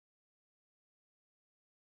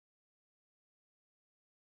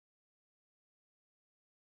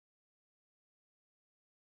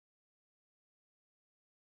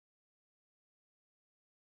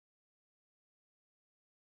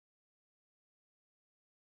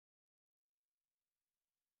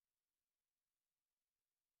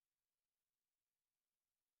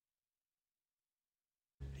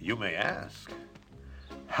You may ask,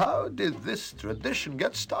 how did this tradition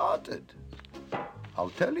get started? I'll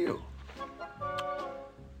tell you.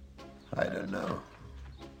 I don't know.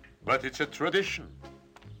 But it's a tradition.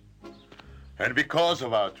 And because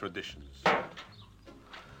of our traditions,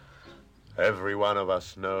 every one of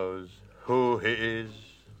us knows who he is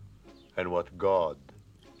and what God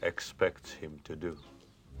expects him to do.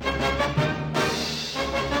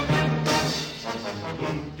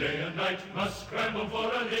 Day and night must scramble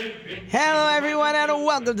for a living. Hello, everyone, and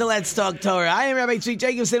welcome to Let's Talk Torah. I am Rabbi Tzvi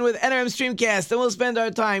Jacobson with NRM Streamcast, and we'll spend our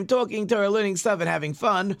time talking Torah, learning stuff, and having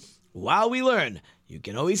fun while we learn. You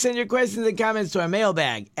can always send your questions and comments to our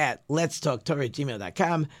mailbag at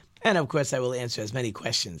letstalktorah@gmail.com, and of course, I will answer as many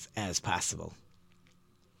questions as possible.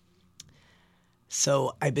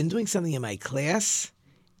 So, I've been doing something in my class,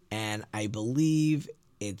 and I believe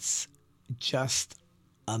it's just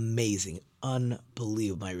amazing,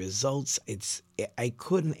 unbelievable. My results, I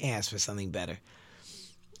couldn't ask for something better.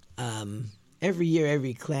 Every year,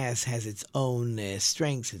 every class has its own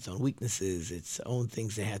strengths, its own weaknesses, its own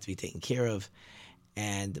things that have to be taken care of.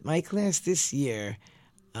 And my class this year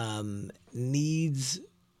needs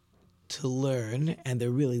to learn, and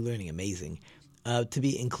they're really learning amazing, to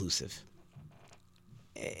be inclusive.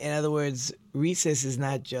 In other words, recess is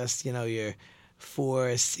not just, your 4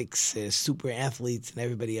 or 6 super athletes and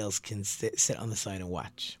everybody else can sit on the side and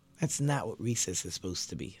watch. That's not what recess is supposed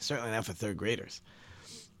to be. Certainly not for third graders,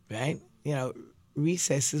 right?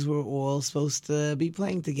 Recesses, we're all supposed to be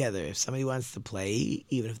playing together. If somebody wants to play,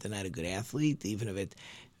 even if they're not a good athlete, even if it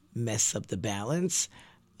messes up the balance,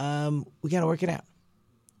 we got to work it out.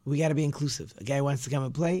 We got to be inclusive. A guy wants to come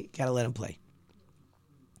and play, got to let him play.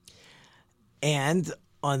 And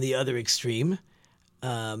on the other extreme,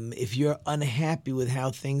 if you're unhappy with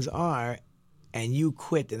how things are and you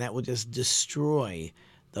quit, and that will just destroy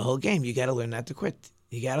the whole game, you got to learn not to quit.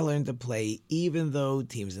 You got to learn to play even though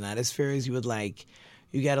teams are not as fair as you would like.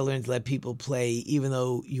 You got to learn to let people play even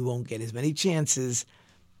though you won't get as many chances.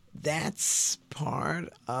 That's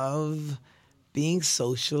part of being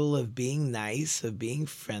social, of being nice, of being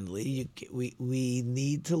friendly. We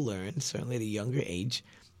need to learn, certainly at a younger age,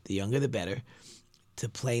 the younger the better, to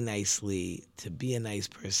play nicely, to be a nice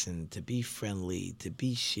person, to be friendly, to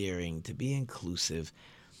be sharing, to be inclusive.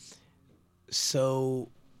 So,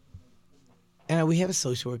 and we have a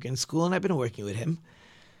social worker in school, and I've been working with him.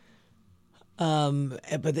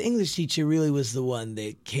 But the English teacher really was the one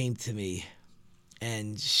that came to me,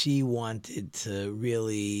 and she wanted to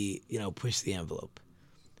really, push the envelope.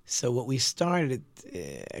 So what we started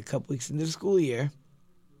a couple weeks into the school year,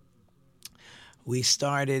 we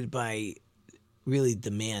started by really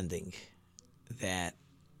demanding that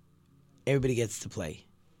everybody gets to play.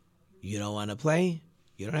 You don't want to play,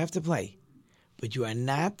 you don't have to play. But you are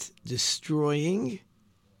not destroying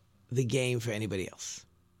the game for anybody else.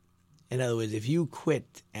 In other words, if you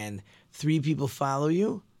quit and 3 people follow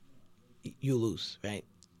you, you lose, right?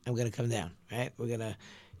 I'm going to come down, right? You're going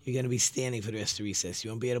to be standing for the rest of recess. You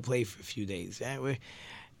won't be able to play for a few days, right?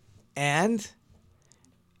 And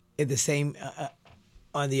at the same,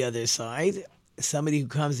 on the other side, somebody who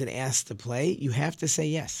comes and asks to play, you have to say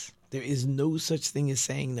yes. There is no such thing as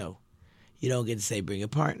saying no. You don't get to say bring a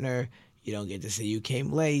partner. You don't get to say you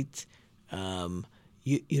came late.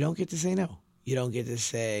 You don't get to say no. You don't get to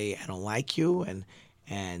say I don't like you and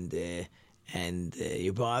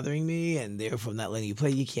you're bothering me and therefore I'm not letting you play.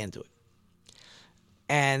 You can't do it.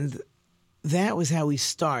 And that was how we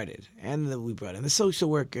started. And then we brought in the social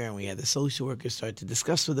worker, and we had the social worker start to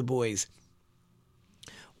discuss with the boys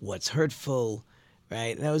what's hurtful,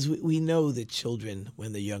 right? And we know that children,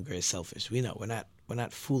 when they're younger, are selfish. We know we're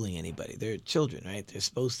not fooling anybody. They're children, right? They're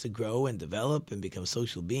supposed to grow and develop and become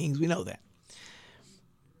social beings. We know that.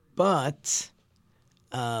 But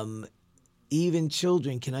even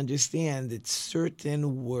children can understand that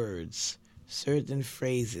certain words, certain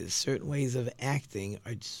phrases, certain ways of acting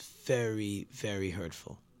are just very, very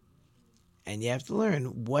hurtful. And you have to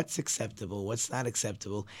learn what's acceptable, what's not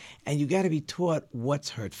acceptable, and you got to be taught what's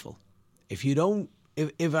hurtful. If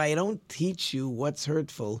I don't teach you what's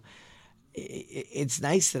hurtful, it's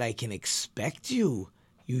nice that I can expect you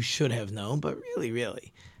should have known, but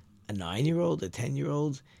really, a 9-year-old, a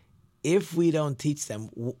 10-year-old, if we don't teach them,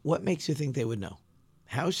 what makes you think they would know?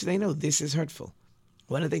 How should they know this is hurtful?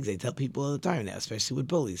 One of the things they tell people all the time now, especially with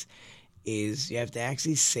bullies, is you have to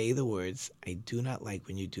actually say the words, I do not like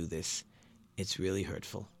when you do this. It's really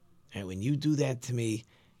hurtful. And when you do that to me,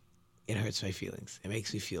 it hurts my feelings. It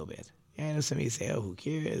makes me feel bad. Yeah, I know some of you say, oh, who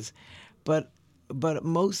cares? But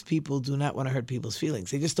most people do not want to hurt people's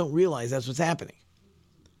feelings. They just don't realize that's what's happening.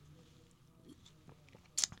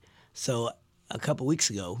 So a couple weeks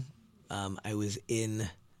ago, I was in.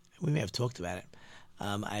 We may have talked about it.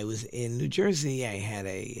 I was in New Jersey. I had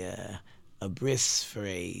a bris for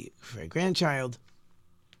a grandchild.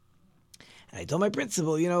 And I told my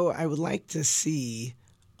principal, I would like to see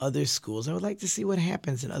other schools. I would like to see what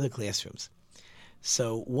happens in other classrooms.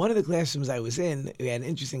 So one of the classrooms I was in, we had an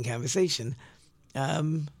interesting conversation. They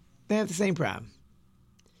have the same problem.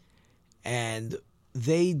 And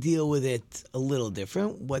they deal with it a little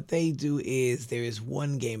different. What they do is there is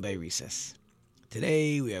one game by recess.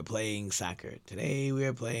 Today we are playing soccer. Today we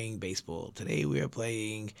are playing baseball. Today we are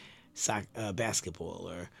playing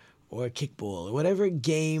basketball or kickball or whatever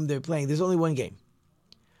game they're playing. There's only one game.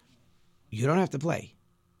 You don't have to play,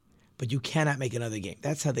 but you cannot make another game.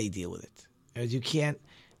 That's how they deal with it. As you can't.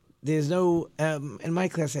 There's no. In my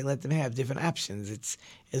class, I let them have different options. It's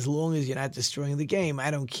as long as you're not destroying the game.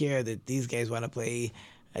 I don't care that these guys want to play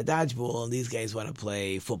a dodgeball and these guys want to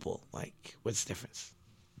play football. Like, what's the difference?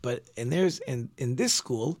 But in this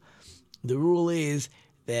school, the rule is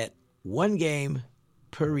that one game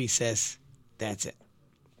per recess. That's it.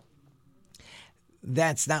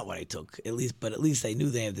 That's not what I took, but at least I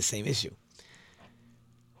knew they have the same issue.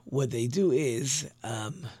 What they do is,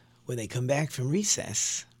 when they come back from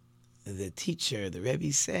recess, the teacher, the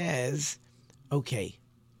Rebbe, says, okay,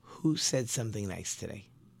 who said something nice today?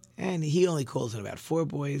 And he only calls on about 4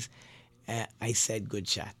 boys. I said, good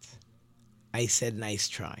shot. I said, nice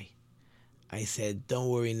try. I said, don't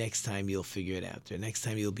worry, next time you'll figure it out, or next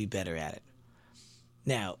time you'll be better at it.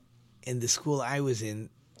 Now, in the school I was in,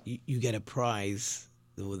 you get a prize.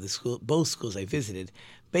 Both schools I visited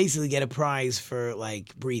basically get a prize for,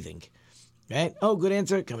 like, breathing. Right? Oh, good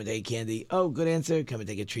answer. Come and take candy. Oh, good answer. Come and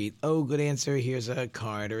take a treat. Oh, good answer. Here's a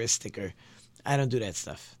card or a sticker. I don't do that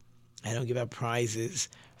stuff. I don't give out prizes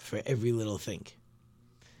for every little thing.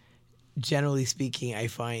 Generally speaking, I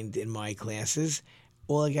find in my classes,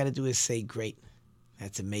 all I got to do is say, great.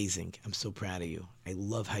 That's amazing. I'm so proud of you. I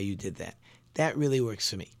love how you did that. That really works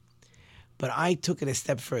for me. But I took it a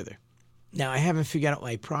step further. Now, I haven't figured out what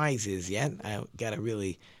my prize is yet. I got to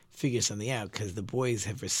really figure something out because the boys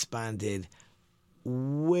have responded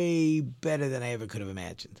way better than I ever could have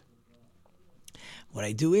imagined. What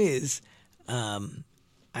I do is, I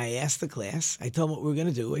asked the class, I told them what we were going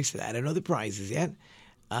to do. I said, I don't know the prizes yet.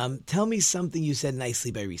 Tell me something you said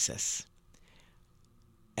nicely by recess.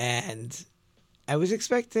 And I was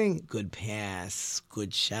expecting good pass,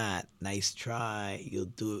 good shot, nice try, you'll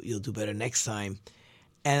do better next time.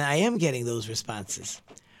 And I am getting those responses.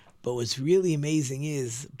 But what's really amazing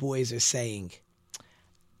is boys are saying,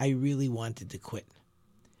 I really wanted to quit,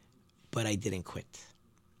 but I didn't quit.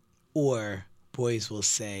 Or boys will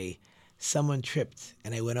say, someone tripped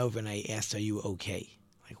and I went over and I asked, are you okay?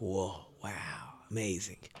 Like, whoa, wow,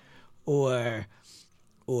 amazing. Or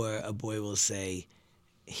a boy will say,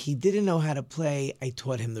 he didn't know how to play, I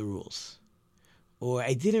taught him the rules. Or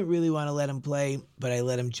I didn't really want to let him play, but I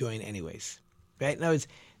let him join anyways. Right? In other words,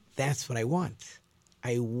 that's what I want.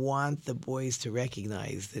 I want the boys to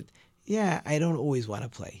recognize that, yeah, I don't always want to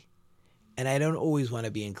play. And I don't always want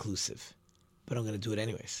to be inclusive. But I'm going to do it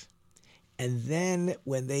anyways. And then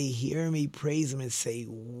when they hear me praise them and say,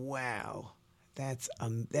 wow,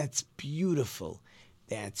 that's beautiful.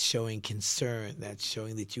 That's showing concern. That's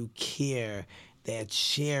showing that you care. That's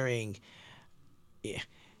sharing. Yeah.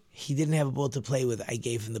 He didn't have a ball to play with. I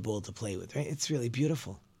gave him the ball to play with. Right? It's really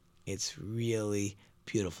beautiful. It's really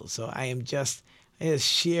beautiful. So I am just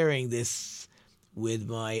sharing this with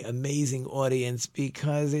my amazing audience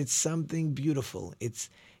because it's something beautiful. It's,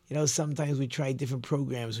 sometimes we try different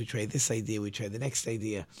programs. We try this idea. We try the next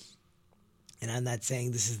idea. And I'm not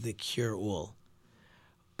saying this is the cure-all.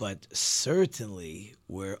 But certainly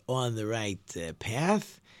we're on the right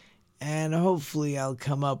path. And hopefully I'll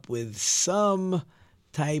come up with some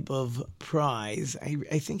type of prize.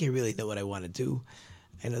 I think I really know what I want to do.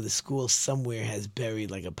 I know the school somewhere has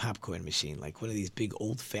buried like a popcorn machine, like one of these big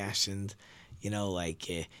old-fashioned,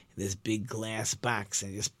 this big glass box,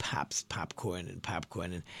 and it just pops popcorn.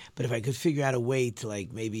 But if I could figure out a way to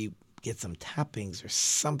like maybe get some toppings or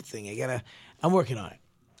something, I'm working on it.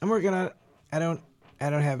 I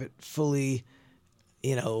don't have it fully,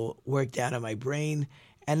 worked out in my brain.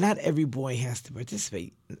 And not every boy has to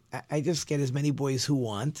participate. I just get as many boys who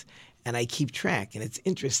want, and I keep track, and it's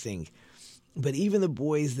interesting. But even the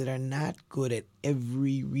boys that are not good at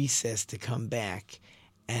every recess to come back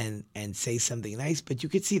and say something nice, but you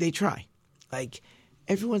could see they try. Like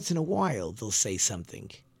every once in a while they'll say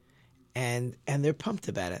something and they're pumped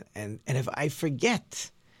about it. And if I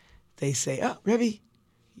forget, they say, oh, Rebbe,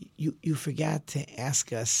 you forgot to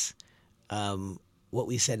ask us what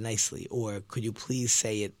we said nicely, or could you please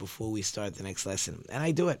say it before we start the next lesson? And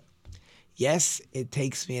I do it. Yes, it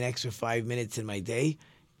takes me an extra 5 minutes in my day.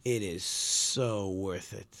 It is so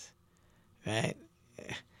worth it, right?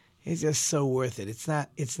 It's just so worth it. It's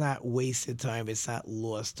not wasted time. It's not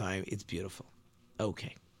lost time. It's beautiful.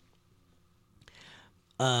 Okay.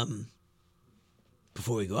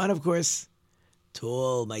 Before we go on, of course, to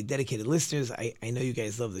all my dedicated listeners, I know you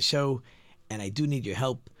guys love the show, and I do need your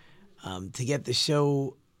help to get the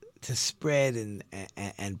show to spread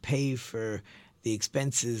and pay for the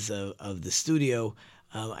expenses of the studio.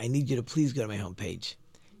 I need you to please go to my homepage.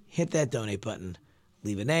 Hit that donate button.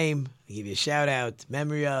 Leave a name. I'll give you a shout out,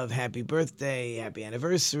 memory of, happy birthday, happy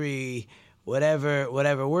anniversary, whatever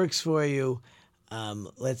works for you.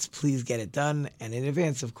 Let's please get it done. And in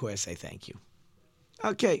advance, of course, I thank you.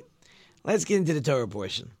 Okay, let's get into the Torah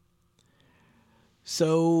portion.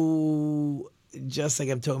 So, just like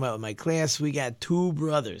I'm talking about with my class, we got two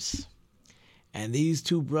brothers. And these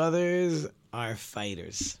two brothers are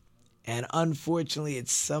fighters. And unfortunately,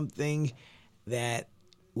 it's something that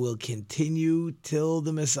will continue till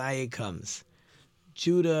the Messiah comes.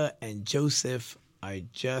 Judah and Joseph are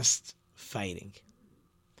just fighting.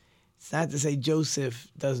 It's not to say Joseph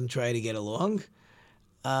doesn't try to get along,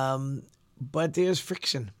 but there's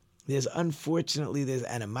friction. There's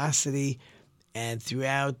animosity, and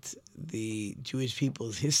throughout the Jewish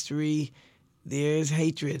people's history, there's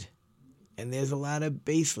hatred, and there's a lot of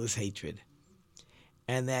baseless hatred.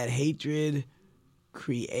 And that hatred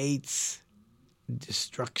creates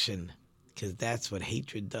destruction, because that's what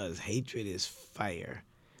hatred does. Hatred is fire.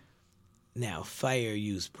 Now, fire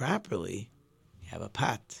used properly, you have a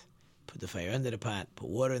pot, put the fire under the pot, put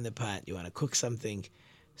water in the pot, you want to cook something.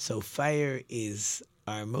 So fire is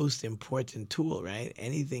our most important tool, right?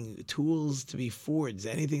 Tools to be forged,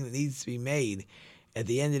 anything that needs to be made, at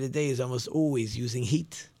the end of the day is almost always using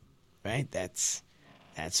heat, right? That's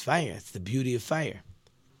fire. That's the beauty of fire.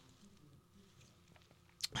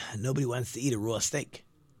 Nobody wants to eat a raw steak,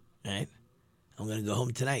 right? I'm going to go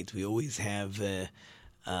home tonight. We always have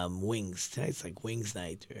wings. Tonight's like wings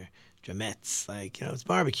night or drumettes. It's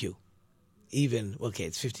barbecue.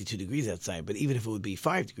 It's 52 degrees outside, but even if it would be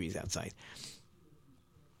 5 degrees outside,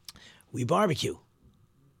 we barbecue.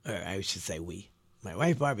 Or I should say we. My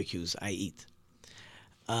wife barbecues, I eat.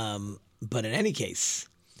 But in any case,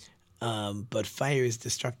 but fire is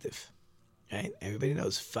destructive. Right? Everybody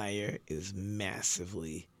knows fire is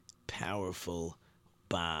massively powerful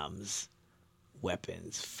bombs,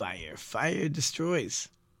 weapons, fire. Fire destroys.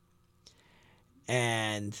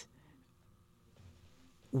 And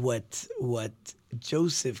what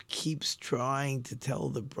Joseph keeps trying to tell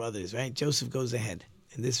the brothers, right? Joseph goes ahead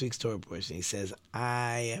in this week's Torah portion. He says,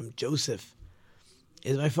 I am Joseph.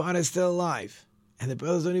 Is my father still alive? And the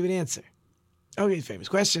brothers don't even answer. Okay, famous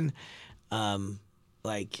question.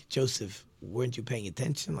 Joseph, weren't you paying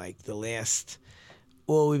attention?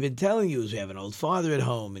 All we've been telling you is we have an old father at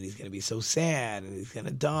home, and he's going to be so sad, and he's going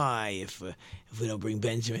to die if we don't bring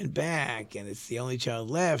Benjamin back, and it's the only child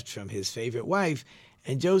left from his favorite wife.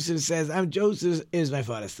 And Joseph says, I'm Joseph, is my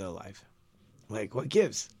father still alive? What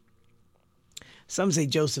gives? Some say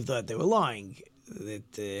Joseph thought they were lying,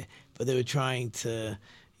 but they were trying to,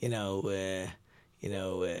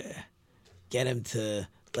 get him to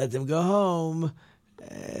let them go home.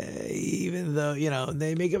 Even though,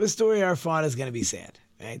 they make up a story, our father's going to be sad,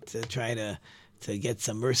 right? To try to get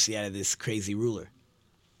some mercy out of this crazy ruler.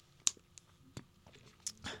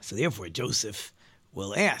 So therefore, Joseph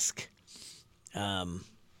will ask,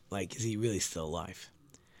 is he really still alive?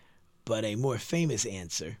 But a more famous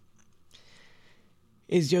answer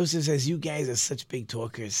is Joseph says, you guys are such big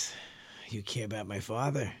talkers. You care about my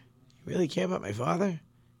father? You really care about my father?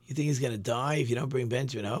 You think he's going to die if you don't bring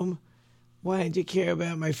Benjamin home? Why did you care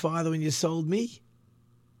about my father when you sold me?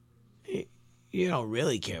 You don't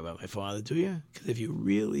really care about my father, do you? Because if you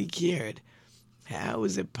really cared, how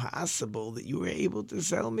is it possible that you were able to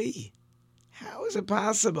sell me? How is it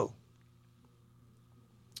possible?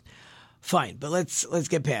 Fine, but let's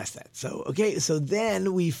get past that. So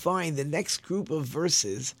then we find the next group of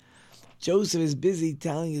verses. Joseph is busy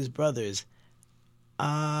telling his brothers,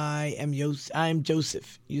 I am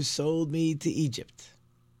Joseph. You sold me to Egypt.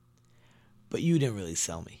 But you didn't really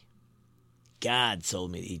sell me. God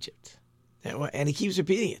sold me to Egypt. And he keeps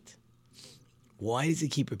repeating it. Why does he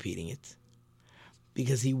keep repeating it?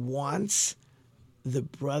 Because he wants the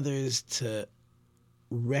brothers to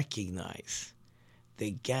recognize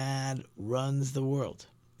that God runs the world.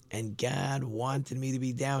 And God wanted me to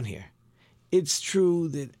be down here. It's true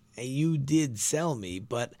that you did sell me,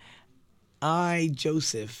 but I,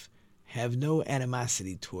 Joseph, have no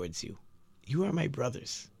animosity towards you. You are my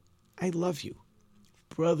brothers. I love you.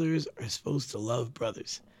 Brothers are supposed to love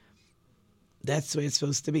brothers. That's the way it's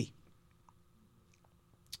supposed to be.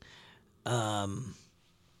 Yeah,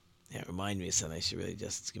 remind me of something. I should really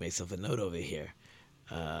just give myself a note over here.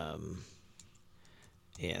 Yeah,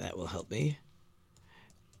 that will help me.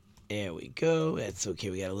 There we go. That's okay.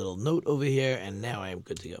 We got a little note over here, and now I'm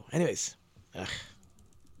good to go. Anyways,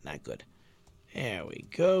 not good. There we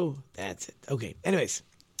go. That's it. Okay. Anyways,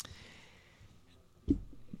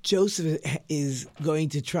 Joseph is going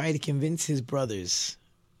to try to convince his brothers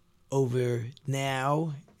over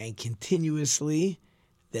now and continuously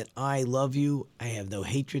that I love you. I have no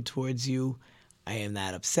hatred towards you. I am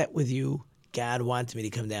not upset with you. God wanted me to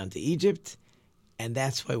come down to Egypt, and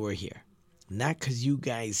that's why we're here. Not because you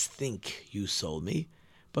guys think you sold me,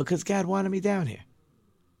 but because God wanted me down here.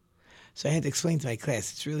 So I had to explain to my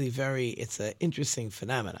class, it's an interesting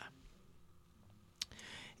phenomena.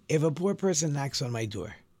 If a poor person knocks on my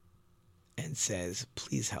door and says,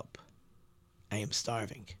 please help, I am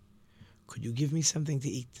starving, could you give me something to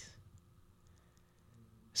eat?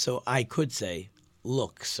 So I could say,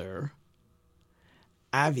 look, sir,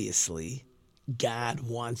 obviously God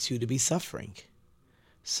wants you to be suffering.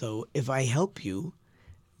 So if I help you,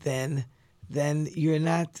 then you're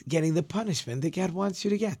not getting the punishment that God wants you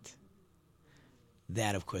to get.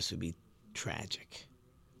 That, of course, would be tragic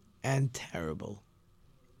and terrible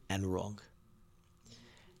and wrong.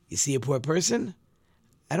 You see a poor person?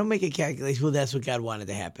 I don't make a calculation, well, that's what God wanted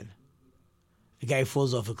to happen. A guy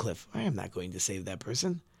falls off a cliff. I am not going to save that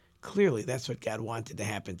person. Clearly, that's what God wanted to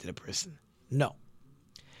happen to the person. No.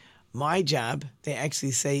 My job, they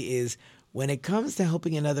actually say, is when it comes to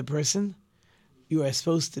helping another person, you are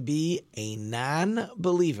supposed to be a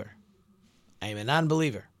non-believer. I am a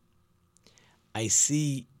non-believer. I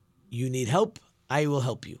see you need help, I will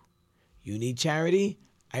help you. You need charity,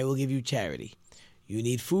 I will give you charity. You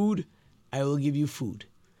need food, I will give you food.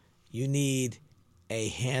 You need a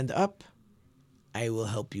hand up, I will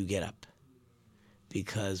help you get up.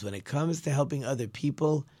 Because when it comes to helping other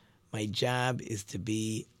people, my job is to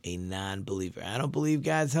be a non-believer. I don't believe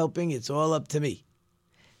God's helping. It's all up to me.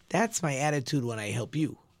 That's my attitude when I help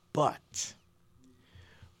you. But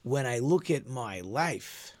when I look at my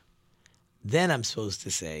life, then I'm supposed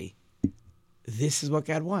to say, this is what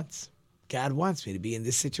God wants. God wants me to be in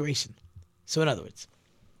this situation. So in other words,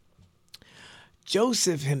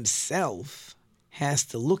 Joseph himself has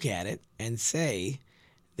to look at it and say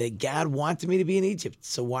that God wanted me to be in Egypt.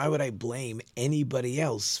 So why would I blame anybody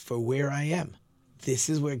else for where I am? This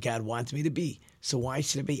is where God wanted me to be. So why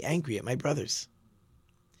should I be angry at my brothers?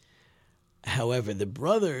 However, the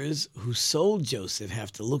brothers who sold Joseph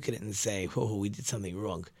have to look at it and say, oh, we did something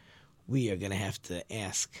wrong. We are going to have to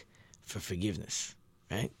ask for forgiveness,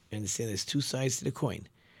 right? You understand there's two sides to the coin.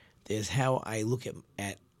 There's how I look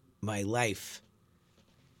at my life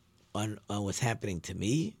on what's happening to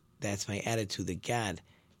me. That's my attitude that God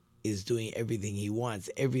is doing everything he wants.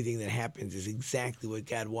 Everything that happens is exactly what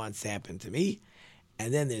God wants to happen to me.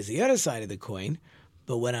 And then there's the other side of the coin.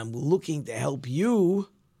 But when I'm looking to help you,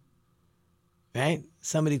 right?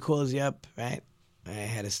 Somebody calls you up, right? I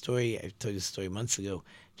had a story, I told you a story months ago.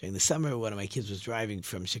 During the summer, one of my kids was driving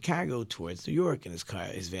from Chicago towards New York, and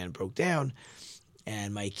his van broke down.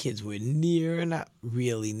 And my kids were near, not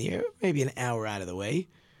really near, maybe an hour out of the way.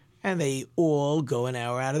 And they all go an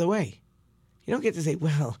hour out of the way. You don't get to say,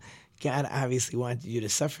 well, God obviously wanted you to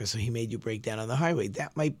suffer, so he made you break down on the highway.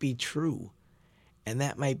 That might be true. And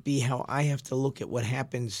that might be how I have to look at what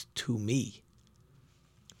happens to me.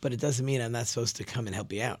 But it doesn't mean I'm not supposed to come and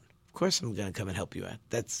help you out. Of course I'm going to come and help you out.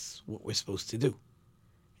 That's what we're supposed to do.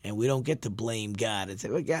 And we don't get to blame God and say,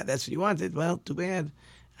 well, God, that's what you wanted. Well, too bad.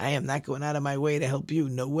 I am not going out of my way to help you.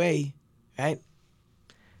 No way. Right?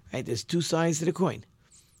 Right? There's two sides to the coin.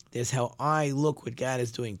 There's how I look what God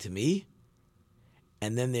is doing to me.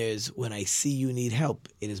 And then there's when I see you need help,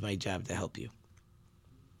 it is my job to help you.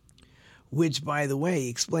 Which, by the way,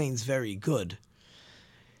 explains very good.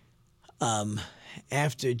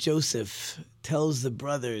 After Joseph tells the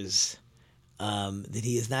brothers that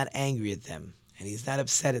he is not angry at them and he's not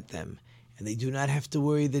upset at them, and they do not have to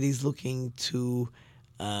worry that he's looking to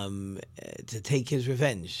take his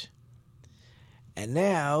revenge. And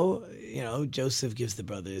now, Joseph gives the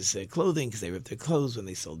brothers clothing because they ripped their clothes when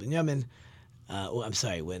they sold Benjamin.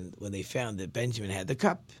 When they found that Benjamin had the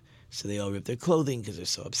cup. So they all ripped their clothing because they're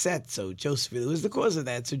so upset. So Joseph really was the cause of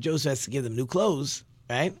that. So Joseph has to give them new clothes,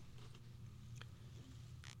 right?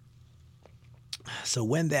 So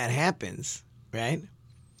when that happens, right,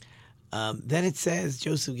 then it says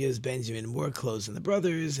Joseph gives Benjamin more clothes than the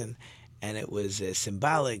brothers, and it was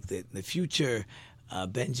symbolic that in the future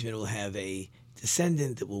Benjamin will have a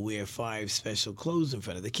descendant that will wear 5 special clothes in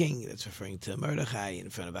front of the king. That's referring to Mordechai in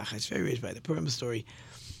front of Achashverosh by the Purim story.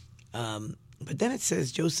 But then it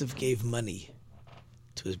says Joseph gave money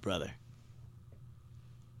to his brother.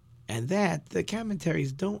 And that, the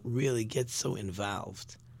commentaries don't really get so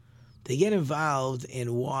involved. They get involved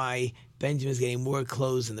in why Benjamin's getting more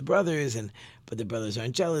clothes than the brothers, but the brothers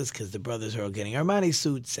aren't jealous because the brothers are all getting Armani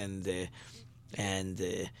suits, and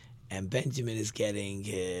Benjamin is getting,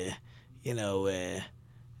 the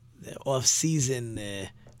off season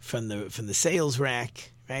from the sales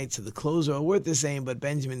rack, right? So the clothes are all worth the same, but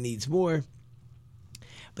Benjamin needs more.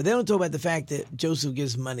 But they don't talk about the fact that Joseph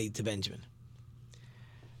gives money to Benjamin.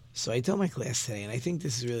 So I told my class today, and I think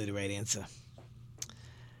this is really the right answer.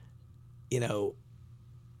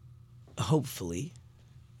 Hopefully,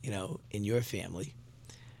 in your family,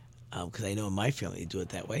 because I know in my family you do it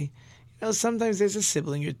that way. Sometimes there's a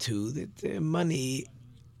sibling or two that money,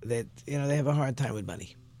 that they have a hard time with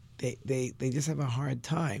money. They just have a hard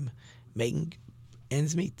time making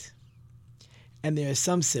ends meet. And there are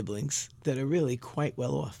some siblings that are really quite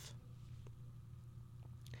well off.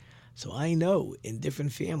 So I know in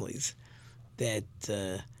different families that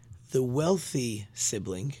the wealthy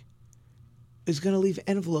sibling is going to leave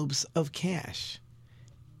envelopes of cash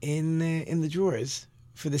in the drawers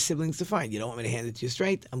for the siblings to find. You don't want me to hand it to you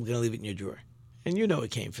straight? I'm going to leave it in your drawer. And you know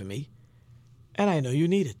it came from me. And I know you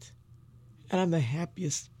need it. And I'm the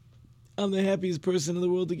happiest person in the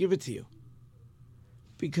world to give it to you.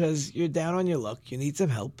 Because you're down on your luck, you need some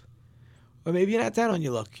help. Or maybe you're not down on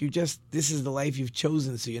your luck. This is the life you've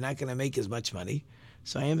chosen, so you're not going to make as much money.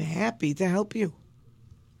 So I am happy to help you.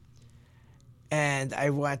 And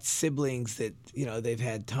I watch siblings that, they've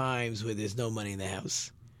had times where there's no money in the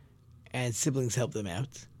house. And siblings help them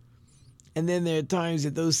out. And then there are times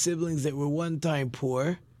that those siblings that were one time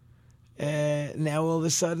poor, now all of a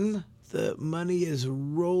sudden, the money is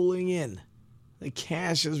rolling in. The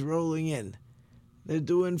cash is rolling in. They're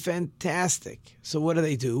doing fantastic. So what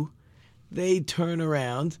do? They turn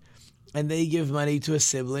around and they give money to a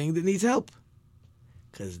sibling that needs help.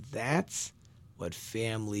 Because that's what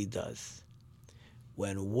family does.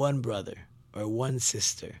 When one brother or one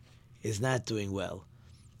sister is not doing well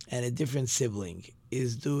and a different sibling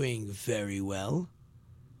is doing very well,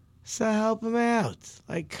 so help them out.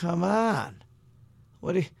 Like, come on.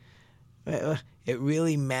 It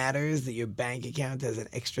really matters that your bank account has an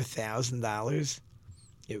extra $1,000?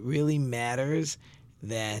 It really matters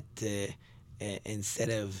that instead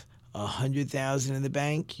of 100,000 in the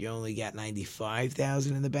bank, you only got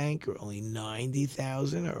 95,000 in the bank, or only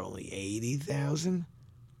 90,000, or only 80,000,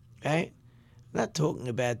 right? I'm not talking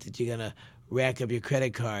about that you're gonna rack up your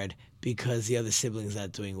credit card because the other sibling's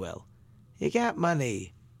not doing well. You got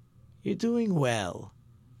money. You're doing well.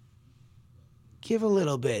 Give a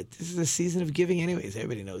little bit. This is a season of giving anyways.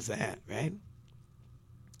 Everybody knows that, right?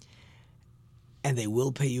 And they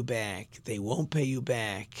will pay you back. They won't pay you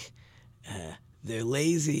back. They're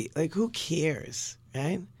lazy. Like, who cares,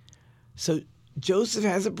 right? So Joseph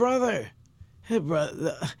has a brother.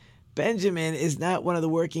 Benjamin is not one of the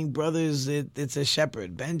working brothers. It's a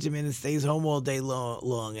shepherd. Benjamin stays home all day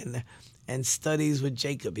long and studies with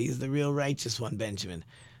Jacob. He's the real righteous one, Benjamin.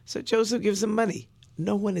 So Joseph gives him money.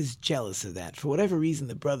 No one is jealous of that. For whatever reason,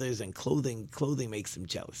 the brothers and clothing makes them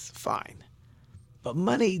jealous. Fine. But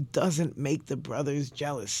money doesn't make the brothers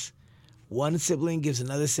jealous. One sibling gives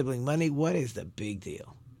another sibling money. What is the big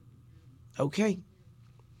deal? Okay.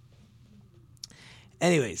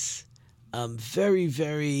 Anyways, very,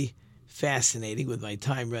 very fascinating with my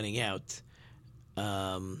time running out.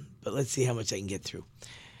 But let's see how much I can get through.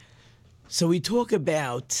 So we talk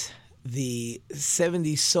about the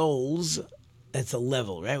 70 souls. That's a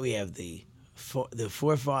level, right? We have the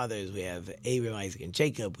forefathers, we have Abraham, Isaac, and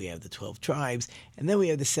Jacob, we have the 12 tribes, and then we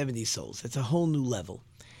have the 70 souls. That's a whole new level.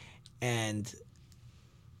 And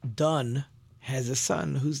Dun has a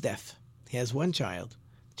son who's deaf. He has one child.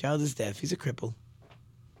 The child is deaf. He's a cripple.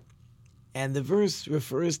 And the verse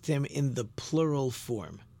refers to him in the plural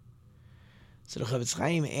form. So the Chavetz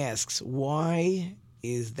Chaim asks, why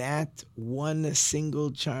is that one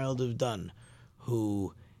single child of Dun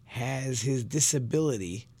who has his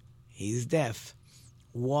disability, he's deaf,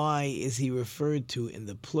 why is he referred to in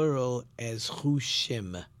the plural as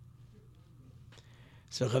Chushim?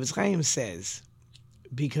 So Chavetz Chaim says,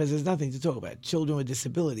 because there's nothing to talk about. Children with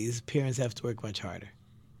disabilities, parents have to work much harder.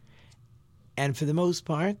 And for the most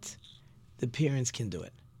part, the parents can do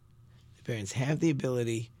it. The parents have the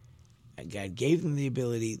ability, God gave them the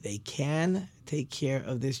ability, they can take care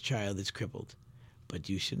of this child that's crippled. But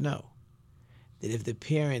you should know that if the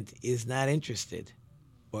parent is not interested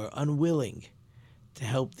or unwilling to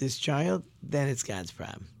help this child, then it's God's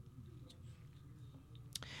problem.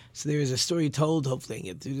 So there is a story told, hopefully I can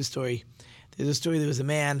get through the story. There's a story, there was a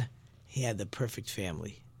man, he had the perfect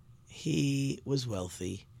family. He was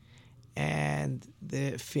wealthy, and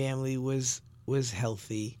the family was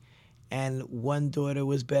healthy, and one daughter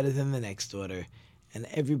was better than the next daughter, and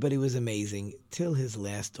everybody was amazing, till his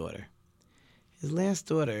last daughter. His last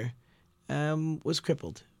daughter was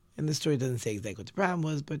crippled. And the story doesn't say exactly what the problem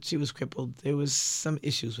was, but she was crippled. There was some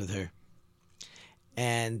issues with her.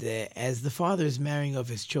 And as the father is marrying off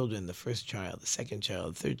his children, the first child, the second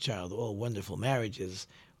child, the third child, all wonderful marriages,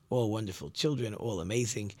 all wonderful children, all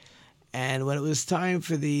amazing. And when it was time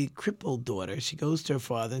for the crippled daughter, she goes to her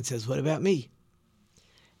father and says, "What about me?"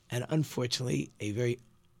 And unfortunately, a very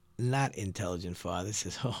not intelligent father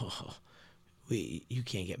says, you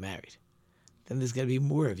can't get married. Then there's got to be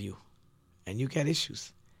more of you. And you got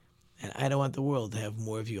issues. And I don't want the world to have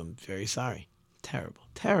more of you. I'm very sorry. Terrible,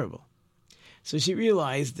 terrible. So she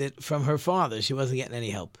realized that from her father, she wasn't getting any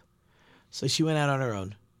help. So she went out on her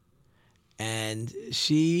own. And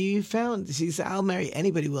she said, "I'll marry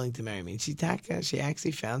anybody willing to marry me." And she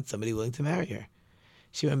actually found somebody willing to marry her.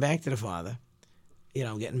 She went back to the father.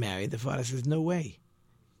 "I'm getting married." The father says, "No way.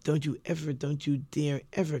 Don't you dare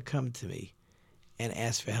ever come to me and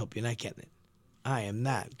ask for help. You're not getting it. I am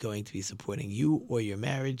not going to be supporting you or your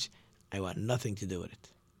marriage. I want nothing to do with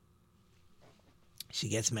it." She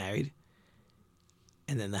gets married,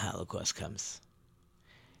 and then the Holocaust comes.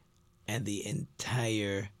 And the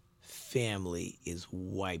entire family is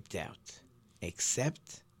wiped out,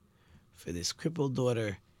 except for this crippled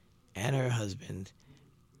daughter and her husband,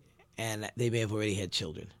 and they may have already had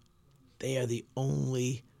children. They are the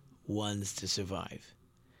only ones to survive.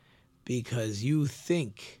 Because you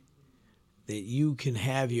think that you can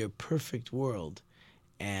have your perfect world,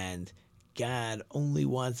 and God only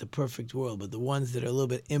wants a perfect world, but the ones that are a little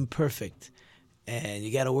bit imperfect, and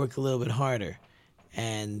you got to work a little bit harder,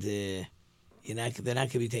 and they're not going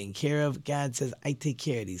to be taken care of. God says, "I take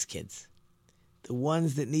care of these kids." The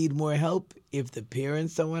ones that need more help, if the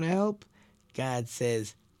parents don't want to help, God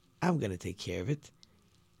says, "I'm going to take care of it,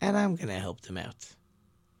 and I'm going to help them out."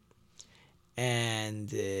 And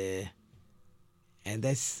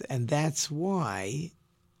that's why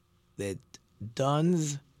that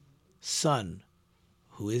Don's son,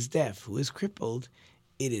 who is deaf, who is crippled,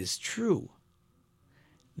 it is true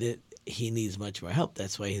that he needs much more help.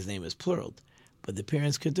 That's why his name is plural. But the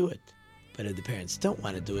parents could do it. But if the parents don't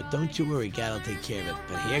want to do it, don't you worry, God will take care of it.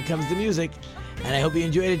 But here comes the music, and I hope you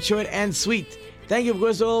enjoyed it short and sweet. Thank you, of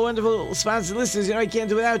course, to all wonderful sponsors and listeners. I can't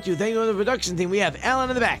do without you. Thank you to the production team. We have Alan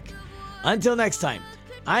in the back. Until next time,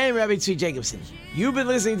 I am Rabbi Tzvi Jacobson. You've been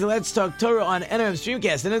listening to Let's Talk Torah on NRM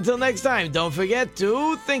Streamcast. And until next time, don't forget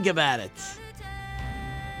to think about it.